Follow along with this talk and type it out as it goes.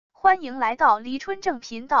欢迎来到黎春正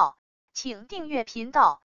频道，请订阅频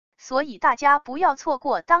道，所以大家不要错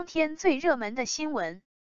过当天最热门的新闻。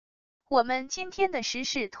我们今天的时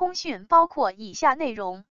事通讯包括以下内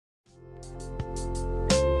容：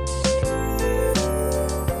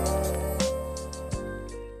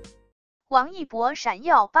王一博闪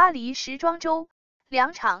耀巴黎时装周，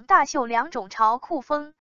两场大秀两种潮酷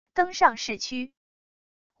风，登上势趋。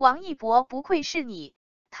王一博不愧是你，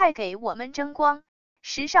太给我们争光。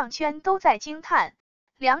时尚圈都在惊叹，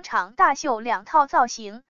两场大秀两套造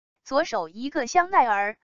型，左手一个香奈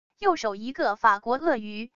儿，右手一个法国鳄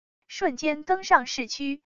鱼，瞬间登上势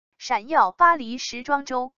趋，闪耀巴黎时装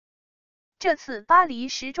周。这次巴黎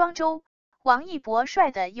时装周，王一博帅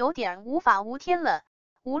得有点无法无天了，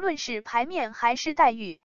无论是牌面还是待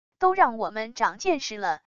遇，都让我们长见识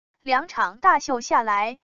了。两场大秀下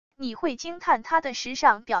来，你会惊叹他的时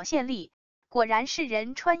尚表现力，果然是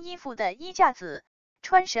人穿衣服的衣架子。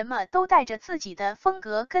穿什么都带着自己的风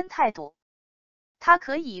格跟态度，他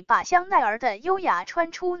可以把香奈儿的优雅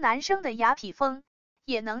穿出男生的雅痞风，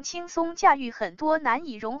也能轻松驾驭很多难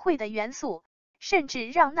以融汇的元素，甚至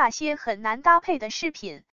让那些很难搭配的饰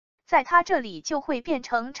品，在他这里就会变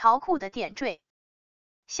成潮酷的点缀。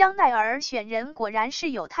香奈儿选人果然是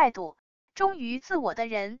有态度，忠于自我的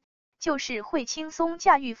人，就是会轻松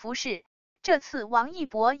驾驭服饰。这次王一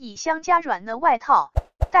博以香家软呢外套，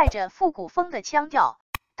带着复古风的腔调，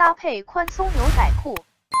搭配宽松牛仔裤，一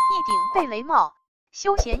顶贝雷帽，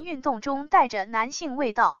休闲运动中带着男性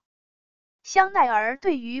味道。香奈儿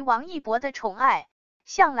对于王一博的宠爱，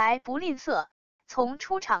向来不吝啬。从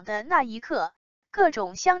出场的那一刻，各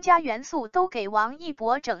种香家元素都给王一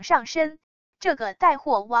博整上身。这个带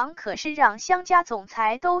货王可是让香家总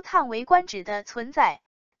裁都叹为观止的存在。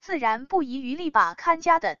自然不遗余力把看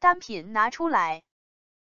家的单品拿出来。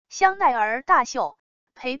香奈儿大秀，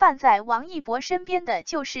陪伴在王一博身边的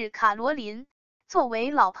就是卡罗琳。作为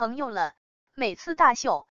老朋友了，每次大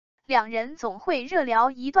秀，两人总会热聊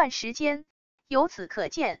一段时间。由此可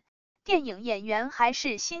见，电影演员还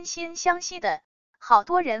是心心相惜的。好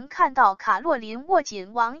多人看到卡洛琳握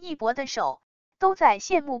紧王一博的手，都在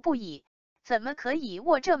羡慕不已。怎么可以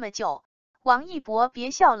握这么久？王一博别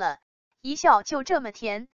笑了，一笑就这么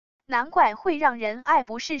甜，难怪会让人爱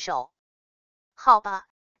不释手。好吧，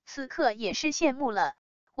此刻也是羡慕了。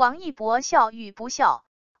王一博笑与不笑，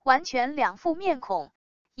完全两副面孔，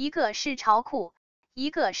一个是潮酷，一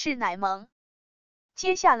个是奶萌。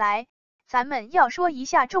接下来，咱们要说一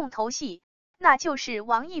下重头戏，那就是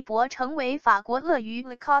王一博成为法国鳄鱼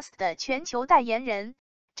Lacoste 的全球代言人。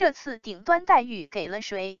这次顶端待遇给了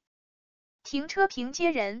谁？停车坪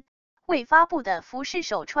接人，未发布的服饰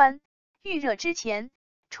首穿，预热之前，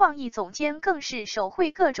创意总监更是手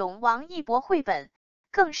绘各种王一博绘本，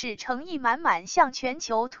更是诚意满满向全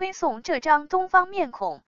球推送这张东方面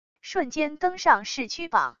孔，瞬间登上势趋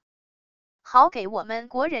榜，好给我们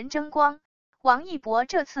国人争光。王一博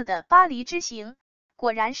这次的巴黎之行，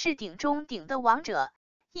果然是顶中顶的王者，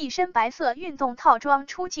一身白色运动套装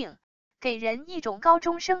出镜，给人一种高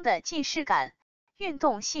中生的既视感，运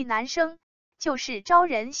动系男生就是招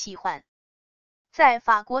人喜欢。在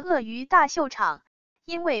法国鳄鱼大秀场，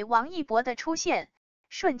因为王一博的出现，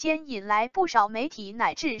瞬间引来不少媒体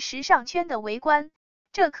乃至时尚圈的围观。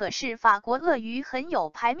这可是法国鳄鱼很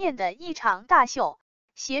有排面的一场大秀，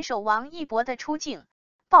携手王一博的出镜，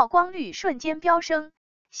曝光率瞬间飙升，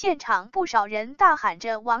现场不少人大喊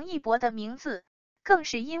着王一博的名字，更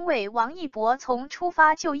是因为王一博从出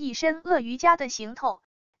发就一身鳄鱼家的行头，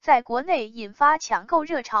在国内引发抢购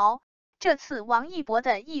热潮。这次王一博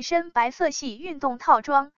的一身白色系运动套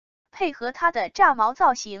装，配合他的炸毛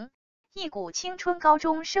造型，一股青春高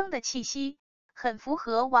中生的气息，很符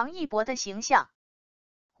合王一博的形象。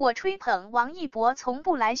我吹捧王一博从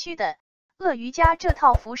不来虚的，鳄鱼家这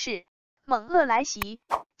套服饰，猛鳄来袭，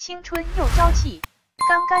青春又朝气，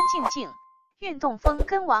干干净净，运动风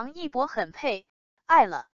跟王一博很配，爱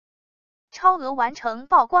了。超额完成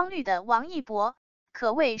曝光率的王一博，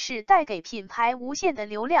可谓是带给品牌无限的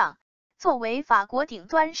流量。作为法国顶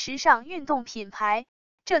端时尚运动品牌，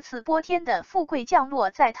这次波天的富贵降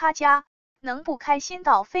落在他家，能不开心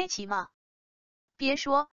到飞起吗？别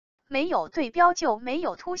说，没有对标就没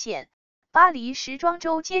有凸显。巴黎时装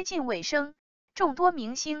周接近尾声，众多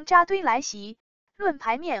明星扎堆来袭，论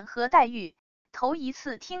牌面和待遇，头一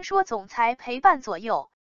次听说总裁陪伴左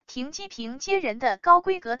右，停机坪接人的高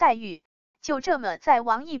规格待遇，就这么在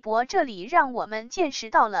王一博这里让我们见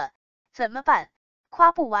识到了。怎么办？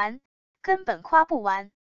夸不完。根本夸不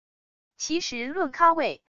完。其实论咖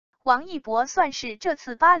位，王一博算是这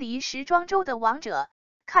次巴黎时装周的王者，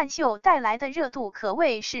看秀带来的热度可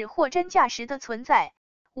谓是货真价实的存在。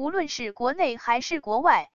无论是国内还是国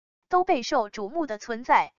外，都备受瞩目的存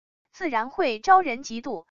在，自然会招人嫉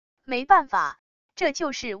妒。没办法，这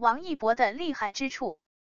就是王一博的厉害之处。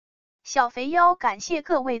小肥腰感谢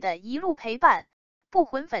各位的一路陪伴，不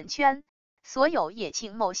混粉圈，所有也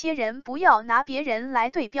请某些人不要拿别人来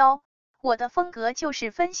对标，我的风格就是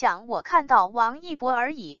分享我看到王一博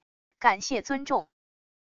而已，感谢尊重。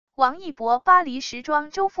王一博巴黎时装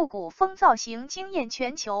周复古风造型惊艳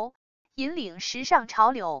全球，引领时尚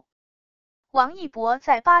潮流。王一博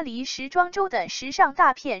在巴黎时装周的时尚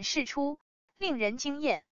大片释出，令人惊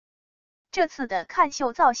艳。这次的看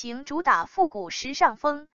秀造型主打复古时尚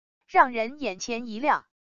风，让人眼前一亮。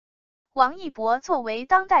王一博作为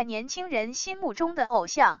当代年轻人心目中的偶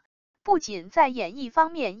像，不仅在演艺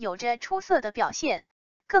方面有着出色的表现，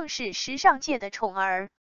更是时尚界的宠儿。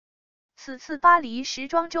此次巴黎时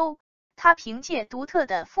装周，他凭借独特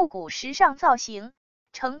的复古时尚造型，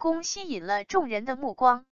成功吸引了众人的目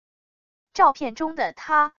光。照片中的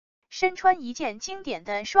他，身穿一件经典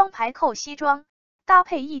的双排扣西装，搭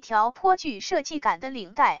配一条颇具设计感的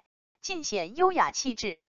领带，尽显优雅气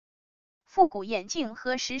质。复古眼镜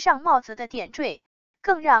和时尚帽子的点缀，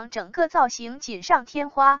更让整个造型锦上添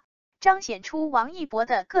花，彰显出王一博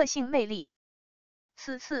的个性魅力。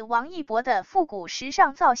此次王一博的复古时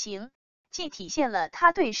尚造型，既体现了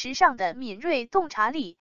他对时尚的敏锐洞察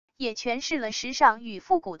力，也诠释了时尚与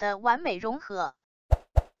复古的完美融合。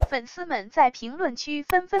粉丝们在评论区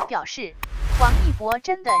纷纷表示，王一博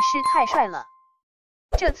真的是太帅了，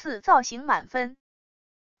这次造型满分，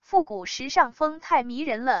复古时尚风太迷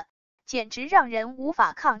人了，简直让人无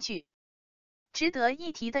法抗拒。值得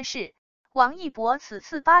一提的是，王一博此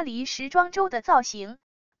次巴黎时装周的造型，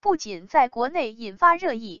不仅在国内引发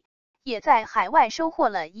热议，也在海外收获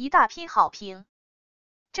了一大批好评。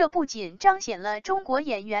这不仅彰显了中国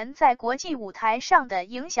演员在国际舞台上的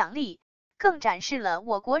影响力，更展示了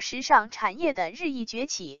我国时尚产业的日益崛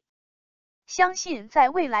起。相信在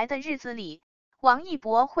未来的日子里，王一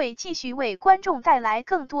博会继续为观众带来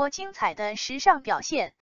更多精彩的时尚表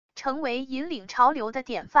现，成为引领潮流的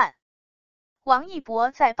典范。王一博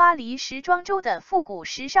在巴黎时装周的复古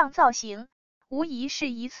时尚造型，无疑是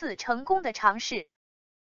一次成功的尝试。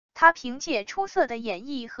他凭借出色的演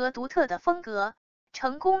绎和独特的风格，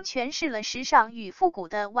成功诠释了时尚与复古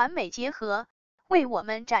的完美结合，为我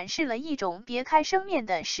们展示了一种别开生面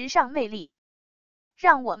的时尚魅力。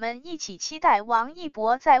让我们一起期待王一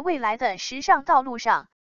博在未来的时尚道路上，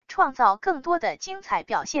创造更多的精彩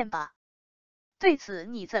表现吧。对此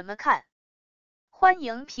你怎么看？欢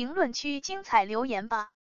迎评论区精彩留言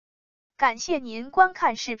吧。感谢您观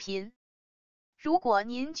看视频。如果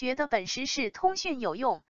您觉得本时事通讯有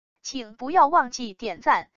用，请不要忘记点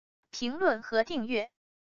赞、评论和订阅。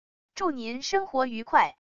祝您生活愉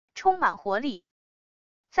快，充满活力。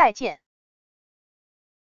再见。